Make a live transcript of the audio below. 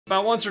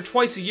About once or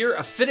twice a year,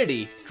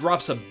 Affinity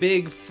drops a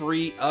big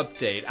free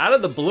update out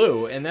of the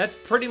blue, and that's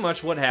pretty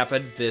much what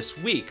happened this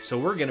week, so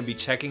we're gonna be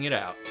checking it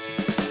out.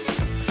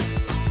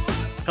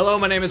 Hello,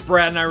 my name is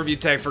Brad and I review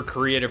tech for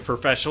creative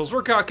professionals.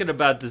 We're talking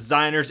about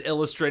designers,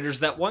 illustrators,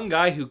 that one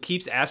guy who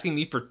keeps asking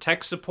me for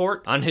tech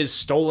support on his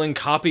stolen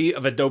copy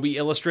of Adobe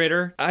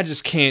Illustrator. I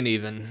just can't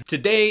even.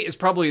 Today is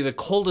probably the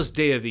coldest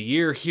day of the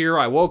year here.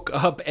 I woke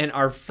up and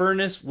our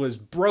furnace was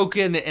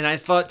broken and I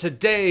thought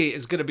today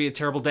is gonna be a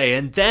terrible day.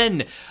 And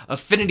then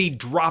Affinity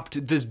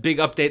dropped this big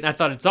update and I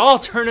thought it's all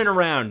turning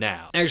around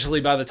now.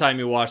 Actually, by the time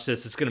you watch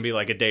this, it's gonna be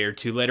like a day or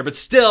two later, but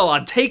still,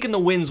 I'm taking the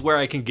wins where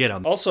I can get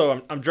them.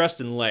 Also, I'm dressed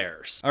in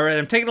layers. All right,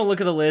 I'm taking a look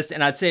at the list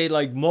and I'd say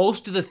like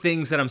most of the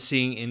things that I'm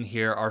seeing in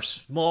here are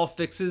small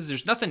fixes.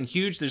 There's nothing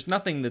huge. There's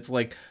nothing that's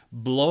like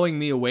blowing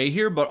me away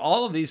here, but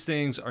all of these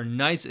things are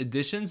nice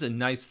additions and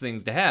nice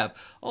things to have.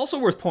 Also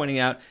worth pointing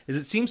out is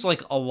it seems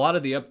like a lot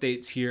of the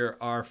updates here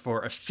are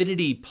for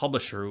Affinity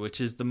Publisher, which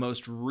is the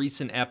most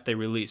recent app they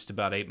released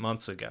about 8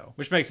 months ago,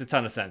 which makes a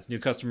ton of sense. New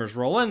customers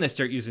roll in, they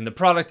start using the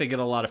product, they get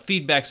a lot of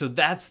feedback, so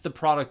that's the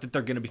product that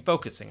they're gonna be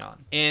focusing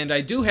on. And I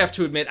do have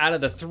to admit, out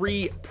of the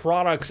 3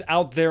 products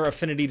out there,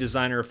 Affinity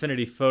Designer,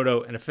 Affinity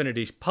Photo, and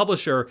Affinity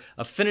Publisher,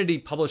 Affinity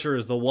Publisher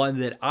is the one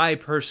that I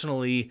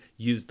personally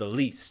use the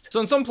least. So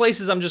in some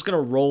places, I'm just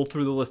gonna roll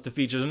through the list of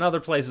features. In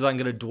other places, I'm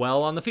gonna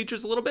dwell on the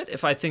features a little bit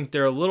if I think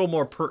they're a little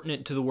more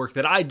pertinent to the work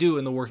that I do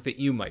and the work that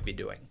you might be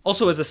doing.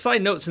 Also, as a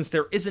side note, since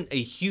there isn't a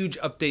huge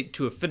update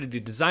to Affinity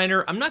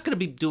Designer, I'm not gonna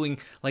be doing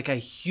like a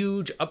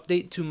huge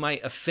update to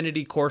my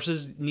Affinity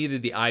courses, neither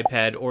the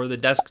iPad or the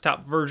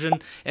desktop version.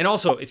 And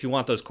also, if you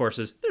want those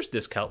courses, there's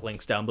discount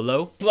links down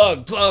below.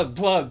 Plug, plug,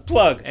 plug,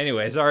 plug.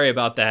 Anyway, sorry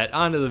about that.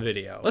 On to the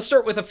video. Let's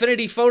start with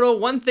Affinity Photo.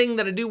 One thing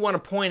that I do want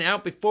to point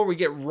out before we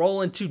get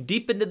rolling too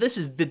deep into this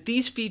is that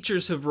these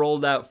features have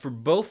rolled out for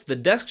both the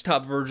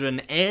desktop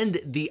version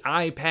and the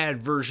iPad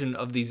version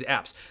of these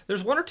apps.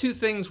 There's 1 or 2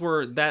 things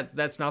where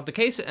that's not the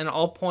case, and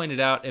I'll point it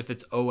out if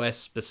it's OS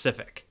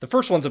specific. The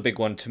first one's a big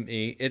one to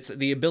me. It's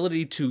the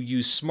ability to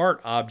use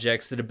smart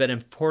objects that have been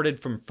imported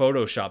from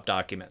Photoshop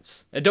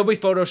documents. Adobe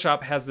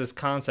Photoshop has this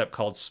concept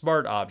called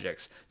smart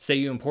objects. Say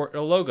you import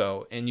a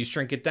logo and you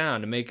shrink it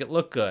down to make it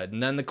look good,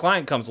 and then the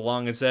client comes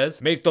along and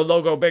says, make the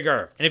logo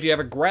bigger. And if you have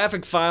a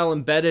graphic file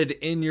embedded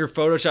in your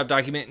Photoshop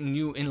document and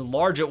you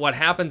enlarge it, what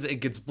happens?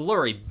 It gets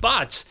blurry.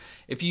 But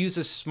if you use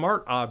a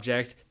smart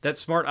object, that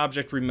smart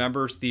object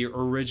remembers the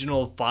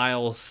original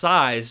file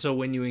size. So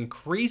when you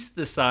increase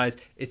the size,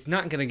 it's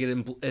not going to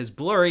get as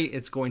blurry.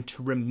 It's going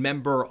to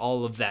remember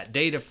all of that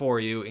data for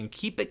you and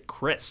keep it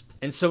crisp.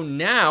 And so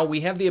now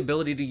we have the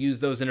ability to use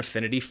those in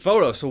Affinity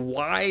Photo. So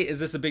why is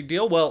this a big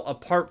deal? Well,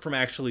 apart from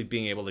actually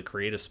being able to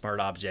create a smart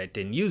object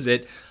and use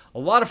it, a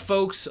lot of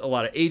folks, a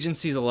lot of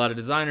agencies, a lot of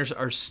designers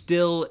are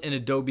still in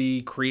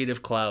Adobe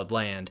Creative Cloud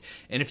land.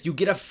 And if you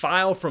get a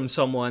file from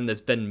someone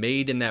that's been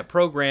made in that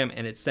program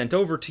and it's sent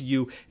over to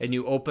you and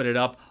you open it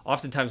up,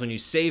 oftentimes when you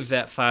save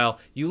that file,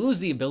 you lose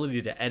the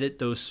ability to edit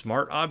those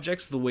smart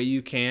objects the way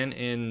you can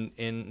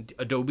in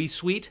Adobe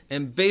Suite.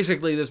 And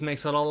basically this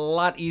makes it a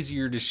lot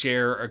easier to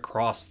share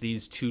across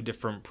these 2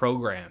 different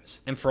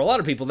programs. And for a lot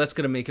of people, that's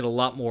gonna make it a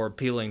lot more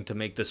appealing to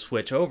make the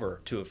switch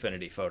over to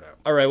Affinity Photo.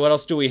 All right, what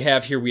else do we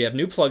have here? We have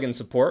new plugin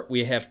support,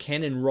 we have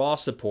Canon RAW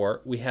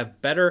support, we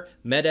have better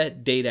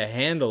metadata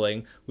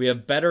handling, we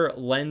have better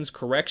lens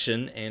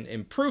correction and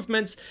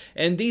improvements,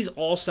 and these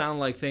all sound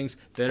like things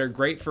that are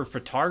great for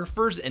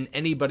photographers and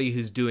anybody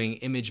who's doing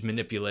image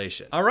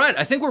manipulation. All right,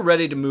 I think we're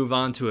ready to move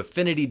on to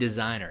Affinity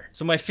Designer.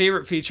 So my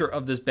favorite feature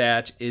of this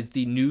batch is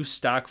the new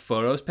stock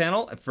photos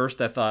panel. At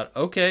first I thought,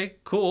 okay,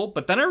 cool,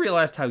 but then I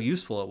realized how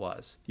useful it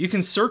was. You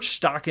can search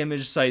stock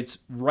image sites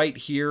right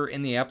here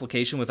in the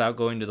application without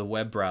going to the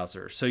web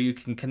browser. So you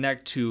can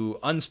connect to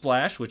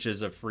Unsplash, which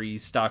is a free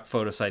stock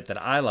photo site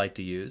that I like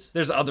to use.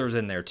 There's others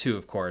in there too,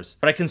 of course,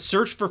 but I can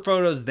search for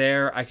photos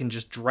there. I can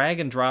just drag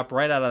and drop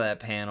right out of that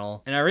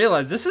panel. And I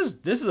realized this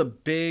is a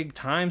big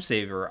time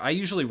saver. I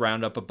usually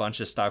round up a bunch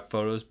of stock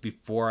photos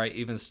before I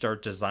even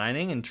start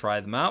designing and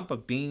try them out,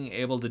 but being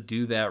able to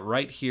do that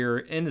right here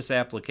in this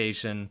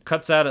application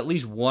cuts out at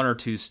least 1 or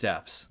 2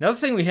 steps. Another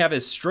thing we have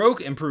is stroke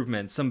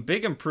improvements. Some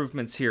big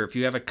improvements here. If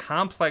you have a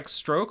complex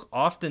stroke,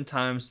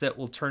 oftentimes that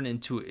will turn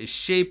into a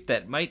shape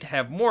that might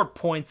have more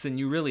points than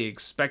you really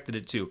expected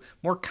it to,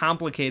 more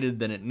complicated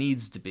than it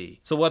needs to be.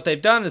 So what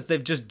they've done is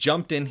they've just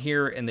jumped in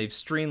here and they've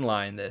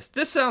streamlined this.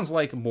 This sounds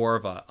like more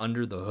of a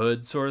under the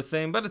hood sort of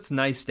thing, but it's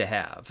nice to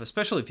have,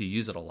 especially if you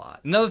use it a lot.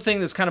 Another thing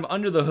that's kind of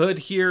under the hood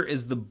here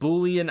is the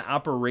Boolean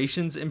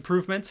operations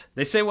improvement.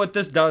 They say what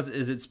this does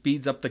is it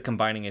speeds up the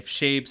combining of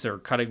shapes or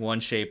cutting one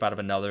shape out of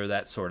another,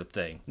 that sort of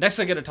thing. Next,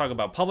 I'm going to talk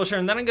about Publisher,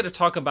 and then I'm going to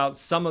talk about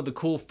some of the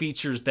cool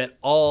features that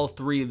all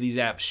 3 of these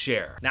apps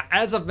share. Now,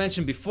 as I've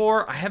mentioned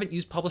before, I haven't used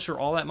use Publisher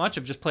all that much.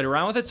 I've just played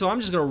around with it, so I'm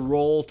just gonna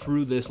roll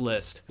through this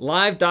list.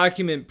 Live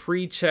document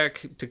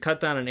pre-check to cut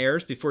down on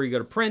errors before you go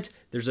to print.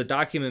 There's a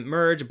document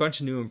merge, a bunch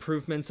of new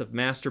improvements of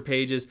master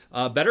pages,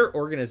 better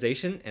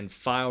organization and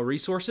file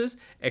resources,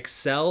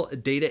 Excel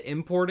data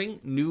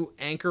importing, new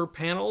anchor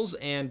panels,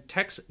 and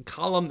text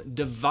column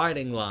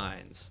dividing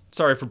lines.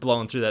 Sorry for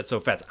blowing through that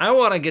so fast. I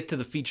want to get to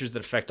the features that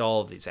affect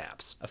all of these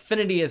apps.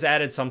 Affinity has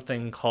added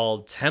something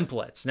called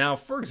templates. Now,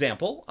 for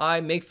example,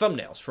 I make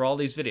thumbnails for all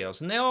these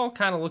videos, and they all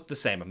kind of look the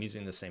same. I'm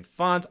using the same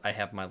font. I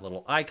have my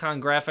little icon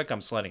graphic.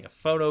 I'm sliding a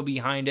photo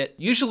behind it.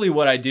 Usually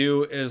what I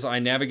do is I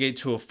navigate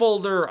to a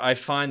folder. I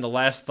find the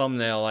last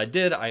thumbnail I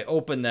did. I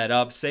open that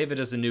up, save it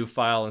as a new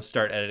file, and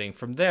start editing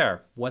from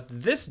there. What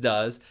this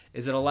does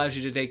is it allows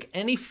you to take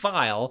any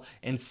file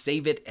and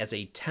save it as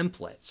a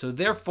template. So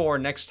therefore,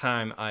 next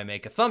time I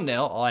make a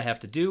thumbnail, all I have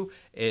to do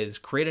is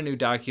create a new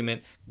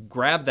document,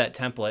 grab that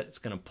template. It's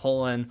going to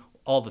pull in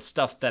all the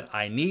stuff that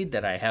I need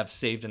that I have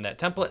saved in that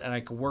template, and I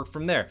can work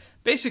from there.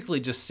 Basically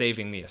just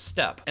saving me a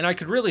step. And I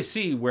could really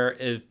see where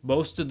if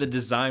most of the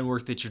design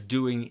work that you're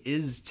doing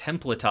is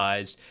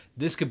templatized,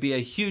 this could be a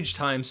huge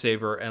time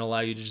saver and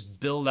allow you to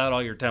just build out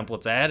all your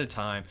templates ahead of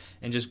time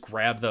and just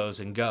grab those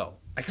and go.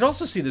 I could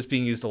also see this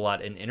being used a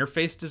lot in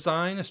interface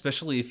design,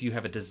 especially if you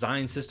have a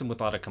design system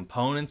with a lot of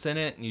components in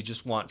it and you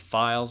just want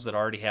files that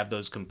already have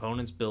those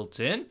components built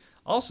in.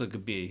 Also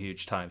could be a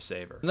huge time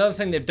saver. Another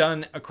thing they've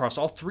done across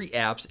all three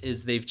apps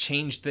is they've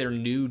changed their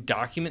new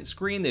document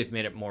screen. They've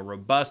made it more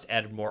robust,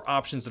 added more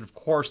options, and of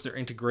course they're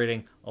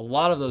integrating a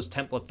lot of those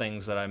template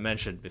things that I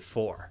mentioned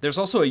before. There's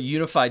also a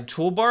unified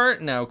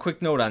toolbar. Now, a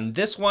quick note on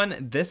this one,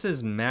 this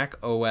is Mac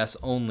OS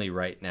only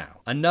right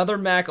now. Another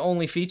Mac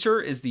only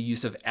feature is the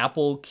use of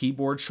Apple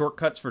keyboard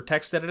shortcuts for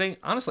text editing.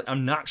 Honestly,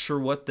 I'm not sure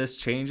what this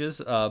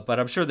changes, but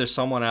I'm sure there's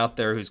someone out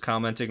there who's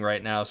commenting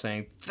right now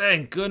saying,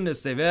 thank goodness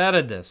they've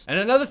added this. And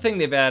another thing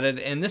they've added,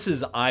 and this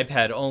is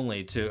iPad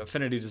only to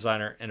Affinity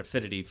Designer and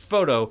Affinity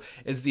Photo,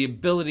 is the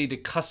ability to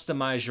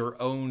customize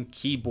your own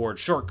keyboard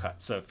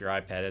shortcuts. So if your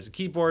iPad has a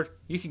keyboard,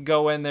 you can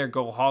go in there,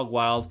 go hog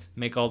wild,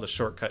 make all the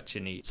shortcuts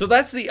you need. So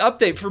that's the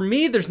update. For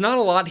me, there's not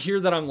a lot here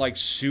that I'm like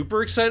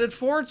super excited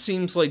for. It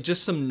seems like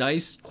just some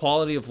nice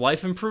quality of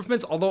life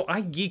improvements, although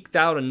I geeked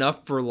out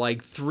enough for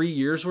like 3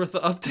 years worth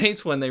of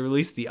updates when they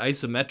released the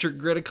isometric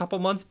grid a couple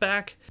months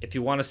back. If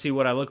you want to see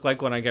what I look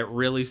like when I get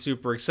really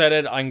super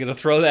excited, I'm going to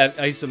throw that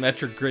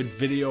isometric grid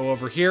video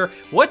over here.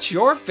 What's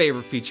your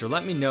favorite feature?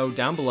 Let me know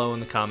down below in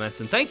the comments,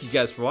 and thank you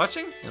guys for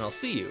watching, and I'll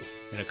see you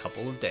in a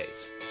couple of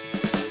days.